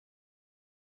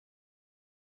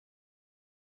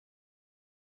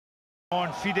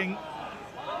On feeding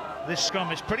this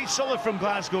scrum. It's pretty solid from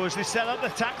Glasgow as they set up the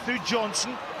attack through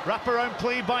Johnson. Wrap-around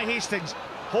play by Hastings.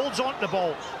 Holds on the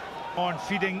ball. On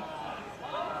feeding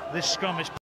this scrum.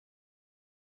 It's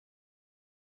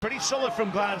pretty solid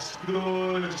from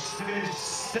Glasgow. They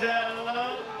set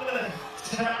up the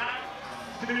attack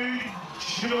through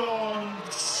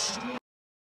Johnson.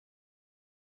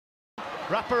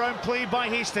 Wrap-around play by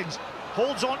Hastings.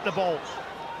 Holds on the ball.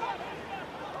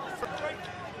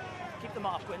 Keep them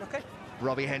off, Gwyn, okay?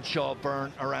 Robbie Henshaw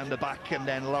burn around the back, and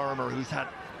then Lorimer, who's had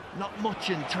not much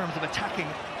in terms of attacking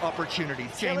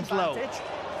opportunities. James Lowe.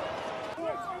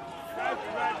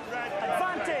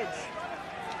 Advantage!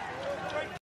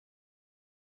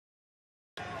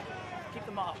 Keep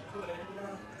them off.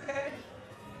 Okay.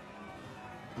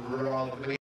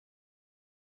 Robbie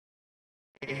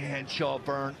Henshaw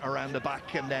burn around the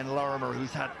back, and then Lorimer,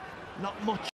 who's had not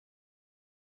much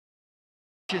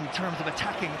in terms of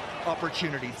attacking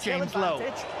opportunities. James Lowe.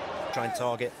 Try and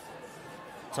target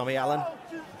Tommy Allen,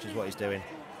 which is what he's doing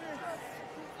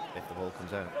if the ball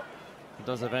comes out. It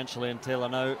does eventually, and Taylor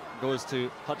now goes to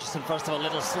Hutchison. First of all, a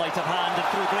little sleight of hand and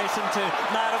through Grayson to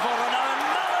Naravoro now, and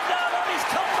Naravoro, he's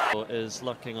come back! Is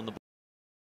lurking on the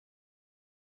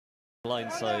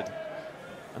blind side,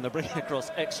 and they're bringing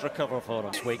across extra cover for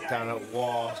him. This week down at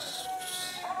Wasps,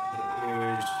 it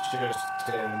was just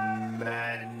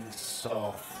immense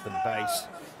off the base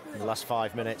in the last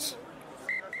 5 minutes.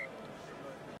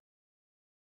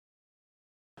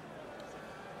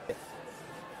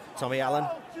 Tommy Allen,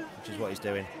 which is what he's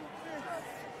doing.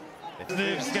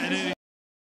 Moves getting in.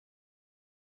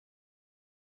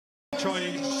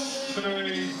 Choice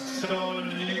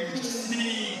on you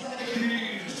see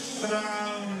 2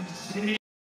 rounds here.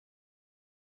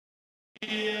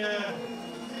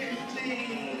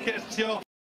 Gets you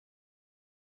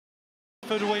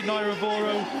put away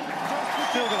Naravoro.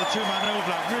 Still got a 2-man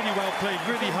overlap. Really well played,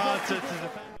 really hard to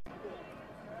defend.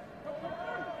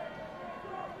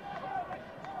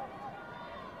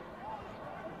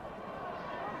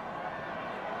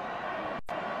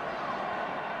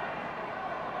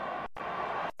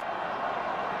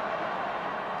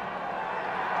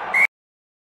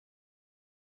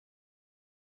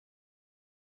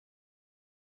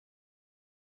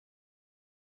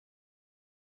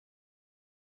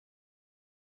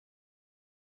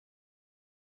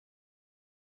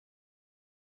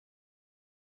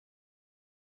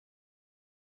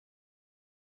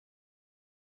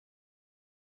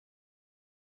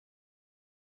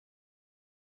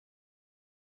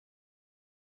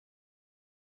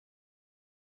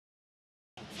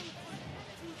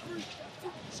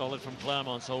 Solid from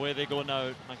Claremont, so away they go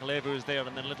now. Makalevu is there,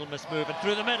 and then a little mismove, and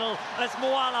through the middle, and it's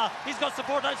Moala. He's got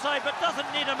support outside, but doesn't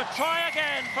need him. A try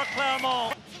again for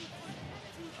Claremont.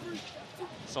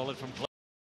 Solid from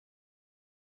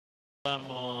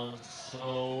Claremont, so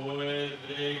away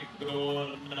they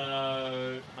go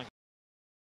now.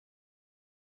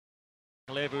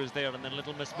 Makalevu is there, and then a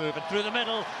little mismove, and through the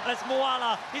middle, and it's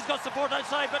Moala. He's got support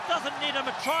outside, but doesn't need him.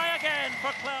 A try again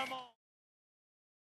for Claremont.